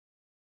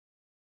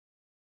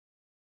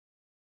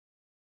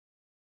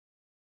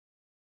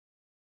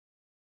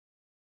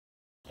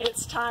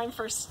It's time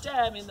for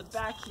STEM in the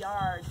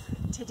backyard.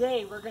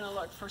 Today we're going to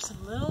look for some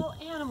little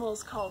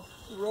animals called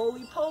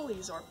Roly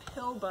Polies or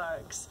pill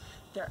bugs.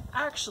 They're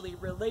actually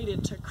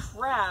related to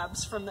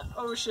crabs from the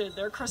ocean.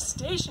 They're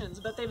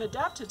crustaceans, but they've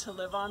adapted to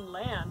live on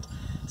land.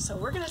 So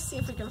we're going to see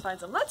if we can find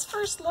some. Let's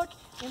first look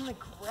in the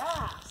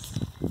grass.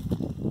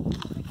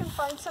 If we can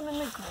find some in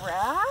the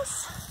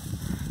grass.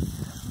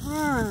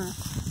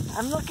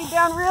 I'm looking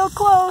down real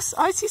close.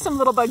 I see some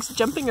little bugs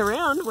jumping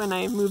around when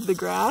I move the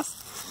grass.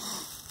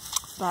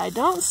 But I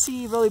don't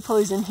see Roly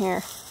Polies in here.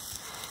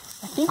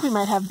 I think we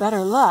might have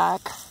better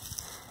luck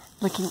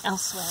looking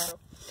elsewhere.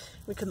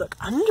 We could look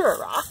under a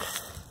rock.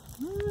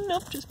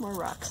 Nope, just more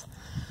rocks.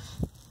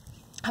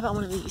 How about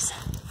one of these?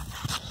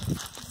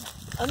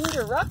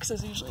 Under rocks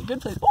is usually a good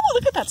place. Oh,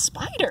 look at that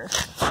spider.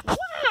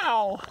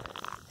 Wow.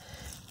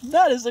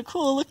 That is a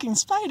cool looking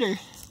spider.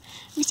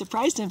 We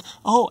surprised him.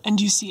 Oh, and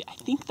do you see, I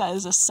think that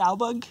is a sow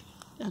bug,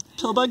 a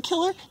pill bug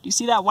killer. Do you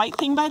see that white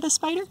thing by the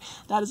spider?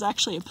 That is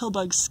actually a pill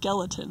bug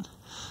skeleton.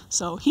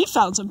 So he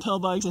found some pill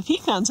bugs. If he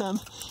found some,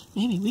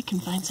 maybe we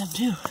can find some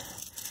too.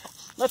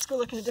 Let's go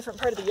look in a different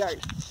part of the yard.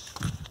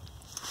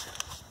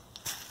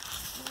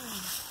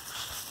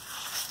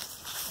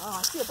 Oh,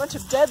 I see a bunch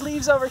of dead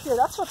leaves over here.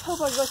 That's what pill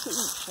bugs like to eat.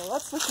 So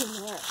let's look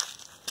in there.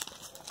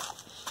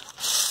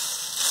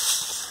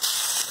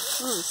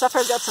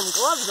 Sapphire's got some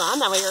gloves on.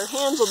 That way her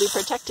hands will be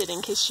protected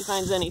in case she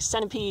finds any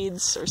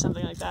centipedes or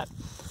something like that.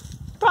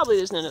 Probably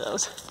there's none of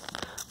those.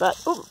 But,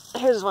 oh,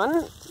 here's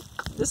one.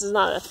 This is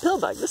not a pill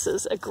bug. This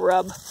is a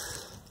grub.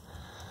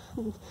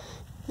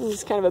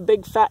 He's kind of a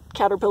big, fat,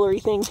 caterpillar-y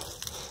thing.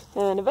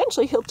 And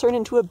eventually he'll turn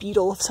into a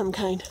beetle of some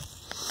kind.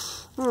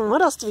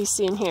 What else do we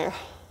see in here?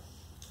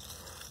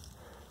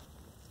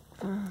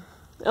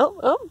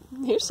 Oh,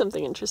 here's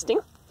something interesting.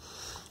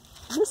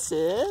 This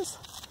is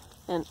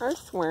an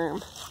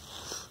earthworm.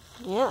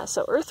 Yeah,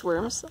 so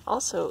earthworms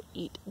also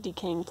eat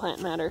decaying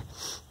plant matter,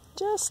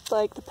 just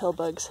like the pill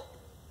bugs.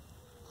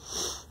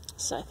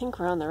 So I think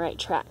we're on the right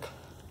track.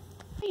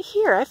 Right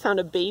here, I found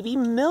a baby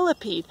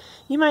millipede.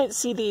 You might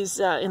see these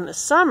in the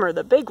summer,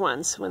 the big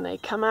ones, when they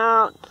come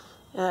out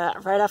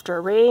right after a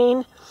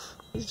rain.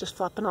 He's just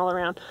flopping all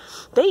around.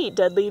 They eat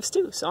dead leaves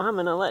too, so I'm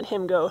gonna let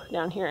him go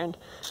down here and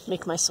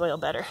make my soil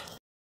better.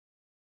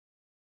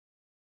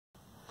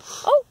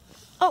 Oh,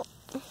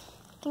 I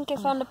think I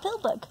found a pill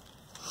bug.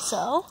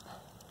 So,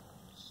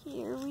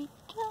 here we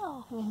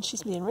go. And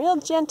she's being real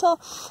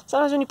gentle.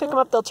 Sometimes when you pick them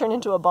up, they'll turn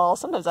into a ball.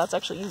 Sometimes that's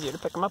actually easier to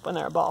pick them up when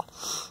they're a ball.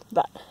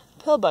 But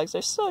pill bugs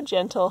are so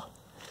gentle.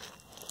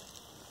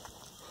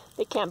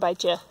 They can't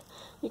bite you.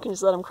 You can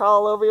just let them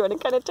crawl all over you and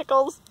it kind of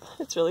tickles.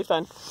 It's really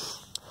fun.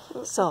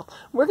 So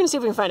we're going to see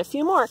if we can find a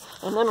few more,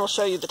 and then we'll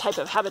show you the type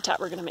of habitat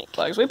we're going to make.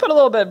 We put a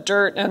little bit of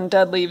dirt and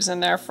dead leaves in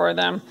there for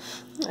them,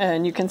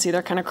 and you can see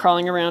they're kind of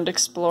crawling around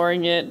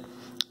exploring it.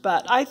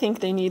 But I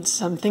think they need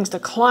some things to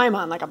climb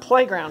on, like a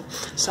playground.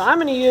 So I'm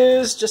going to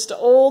use just an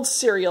old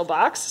cereal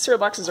box. Cereal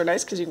boxes are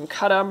nice because you can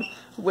cut them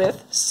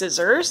with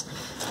scissors.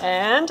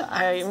 And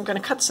I'm going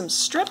to cut some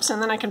strips,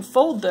 and then I can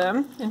fold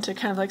them into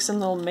kind of like some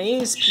little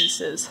maze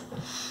pieces.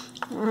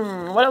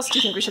 What else do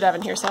you think we should have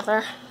in here,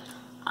 Sapphire?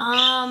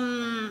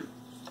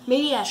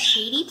 Maybe a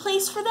shady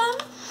place for them?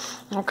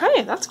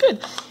 Okay, that's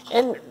good.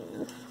 And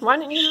why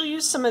don't you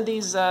use some of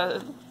these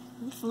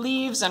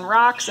leaves and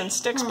rocks and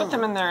sticks, put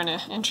them in there in an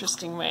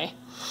interesting way.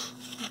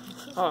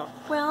 Oh,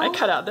 well, I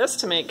cut out this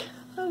to make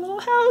a little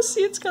house.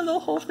 See, it's got a little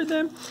hole for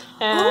them.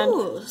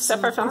 And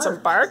Sapphire found some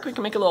bark. We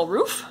can make a little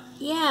roof.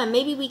 Yeah,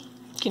 maybe we...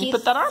 Can you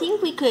put that on? I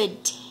think we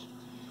could...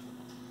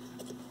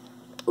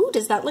 Ooh,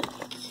 does that look...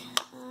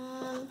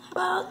 how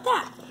about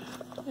that?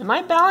 It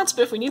might balance,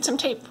 but if we need some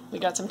tape, we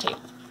got some tape.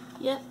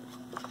 Yep.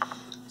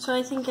 So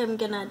I think I'm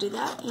gonna do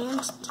that and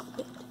tape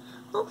it.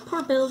 Oh,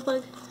 poor pill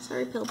bug.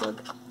 Sorry, pill bug.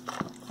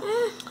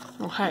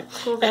 Okay.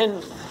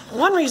 And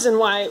one reason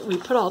why we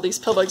put all these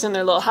pill bugs in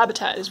their little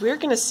habitat is we're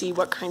going to see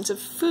what kinds of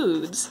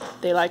foods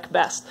they like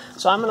best.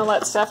 So I'm going to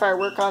let Sapphire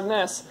work on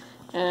this,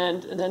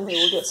 and then we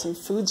will get some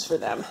foods for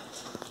them.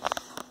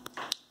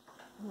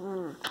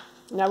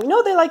 Now we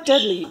know they like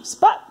dead leaves,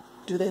 but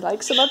do they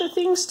like some other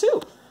things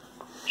too?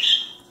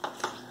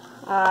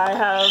 I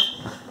have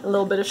a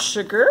little bit of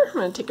sugar. I'm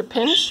going to take a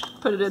pinch,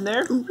 put it in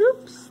there.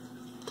 Oops.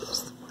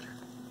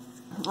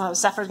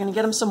 Sapphire's going to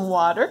get them some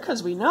water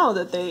because we know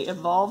that they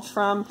evolved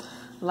from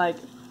like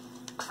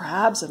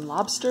crabs and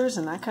lobsters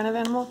and that kind of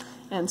animal.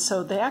 And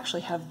so they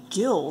actually have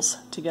gills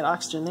to get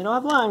oxygen. They don't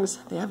have lungs,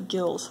 they have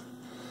gills.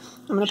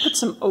 I'm going to put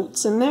some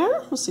oats in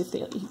there. We'll see if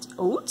they eat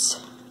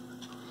oats.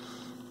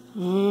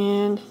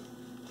 And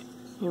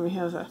here we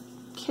have a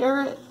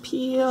carrot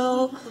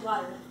peel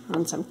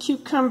and some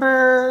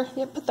cucumber.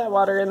 Yep, put that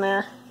water in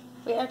there.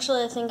 Wait,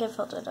 actually I think I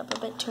filled it up a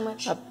bit too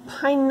much. A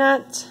pine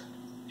nut.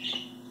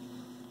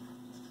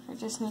 I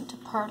just need to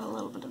part a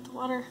little bit of the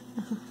water.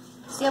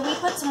 So yeah, we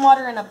put some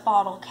water in a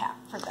bottle cap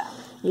for them.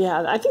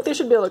 Yeah, I think they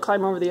should be able to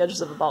climb over the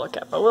edges of a bottle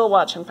cap, but we'll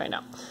watch and find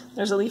out.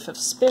 There's a leaf of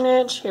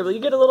spinach. Here, will you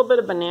get a little bit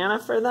of banana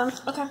for them?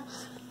 Okay.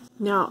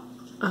 Now,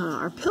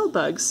 our pill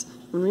bugs,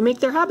 when we make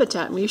their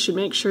habitat, we should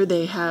make sure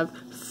they have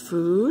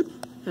food,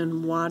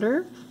 and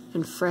water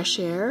and fresh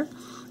air.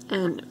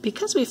 And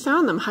because we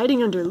found them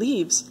hiding under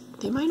leaves,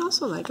 they might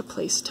also like a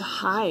place to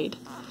hide.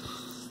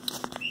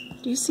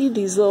 Do you see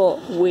these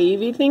little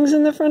wavy things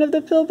in the front of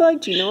the pill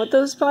bug? Do you know what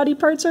those body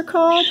parts are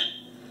called?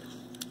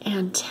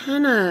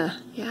 Antenna.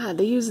 Yeah,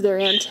 they use their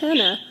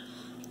antenna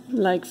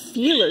like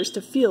feelers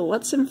to feel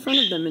what's in front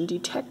of them and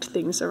detect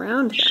things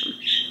around them.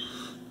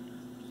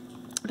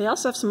 They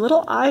also have some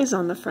little eyes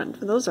on the front.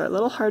 Those are a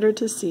little harder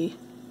to see.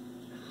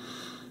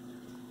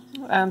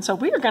 And so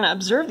we are going to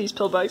observe these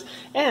pill bugs,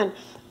 and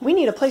we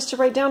need a place to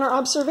write down our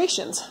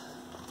observations.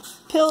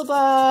 Pill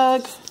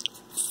bug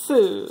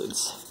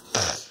foods.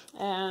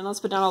 And let's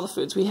put down all the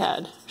foods we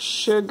had.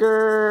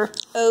 Sugar,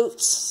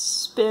 Oats,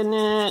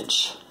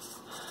 spinach,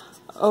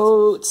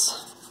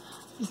 oats,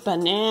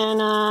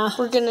 banana.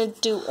 We're gonna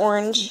do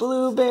orange.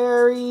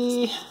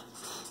 Blueberry,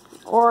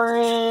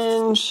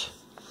 orange,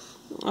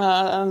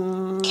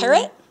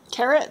 Carrot?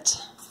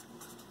 Carrot,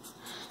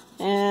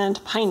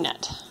 and pine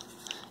nut.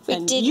 Wait,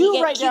 and did you we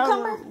get write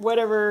cucumber? down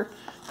whatever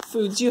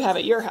foods you have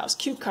at your house.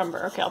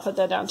 Cucumber. Okay, I'll put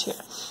that down too.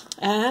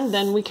 And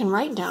then we can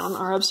write down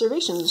our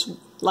observations,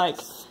 like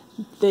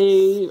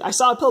I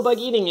saw a pill bug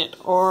eating it,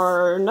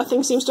 or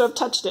nothing seems to have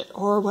touched it,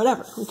 or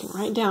whatever. We can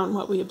write down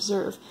what we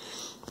observe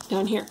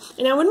down here.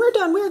 And now when we're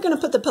done, we're going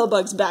to put the pill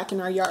bugs back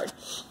in our yard,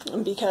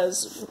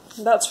 because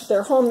that's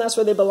their home, that's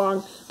where they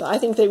belong. But I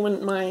think they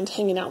wouldn't mind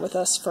hanging out with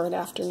us for an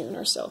afternoon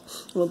or so.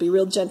 We'll be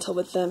real gentle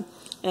with them.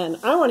 And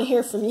I want to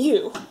hear from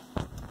you.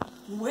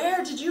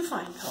 Where did you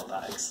find pill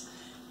bugs?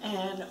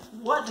 And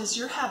what does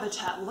your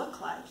habitat look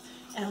like?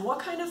 And what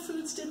kind of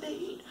foods did they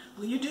eat?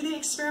 Will you do the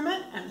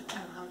experiment? And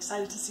I'm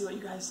excited to see what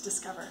you guys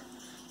discover.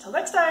 Till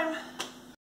next time.